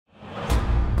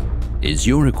Is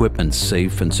your equipment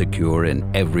safe and secure in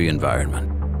every environment?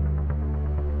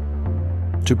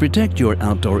 To protect your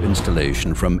outdoor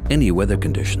installation from any weather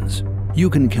conditions, you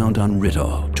can count on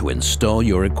Rittal to install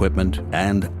your equipment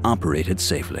and operate it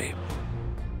safely.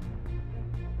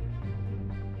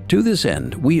 To this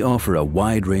end, we offer a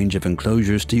wide range of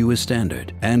enclosures to you as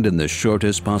standard and in the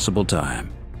shortest possible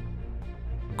time.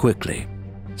 Quickly,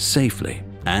 safely,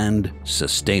 and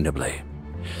sustainably.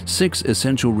 6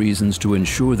 essential reasons to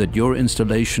ensure that your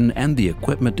installation and the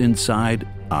equipment inside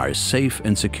are safe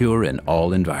and secure in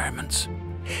all environments.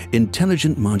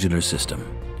 Intelligent modular system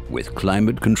with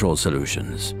climate control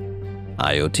solutions,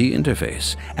 IoT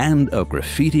interface, and a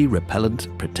graffiti repellent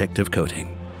protective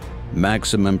coating.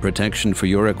 Maximum protection for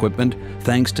your equipment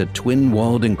thanks to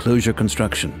twin-walled enclosure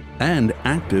construction and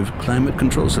active climate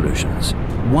control solutions.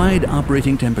 Wide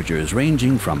operating temperatures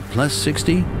ranging from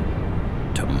 +60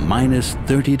 to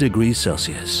 -30 degrees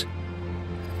Celsius.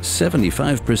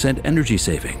 75% energy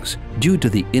savings due to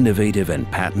the innovative and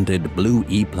patented Blue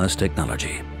E+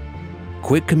 technology.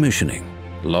 Quick commissioning,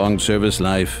 long service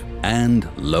life, and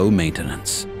low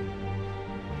maintenance.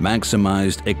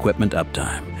 Maximized equipment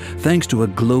uptime thanks to a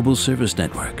global service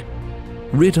network.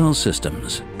 Rittal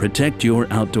systems protect your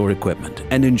outdoor equipment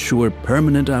and ensure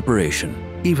permanent operation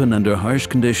even under harsh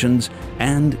conditions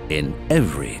and in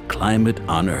every climate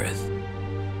on Earth.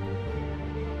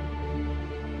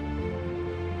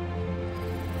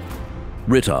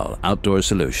 Rittal Outdoor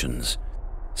Solutions.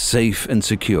 Safe and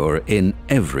secure in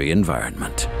every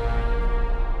environment.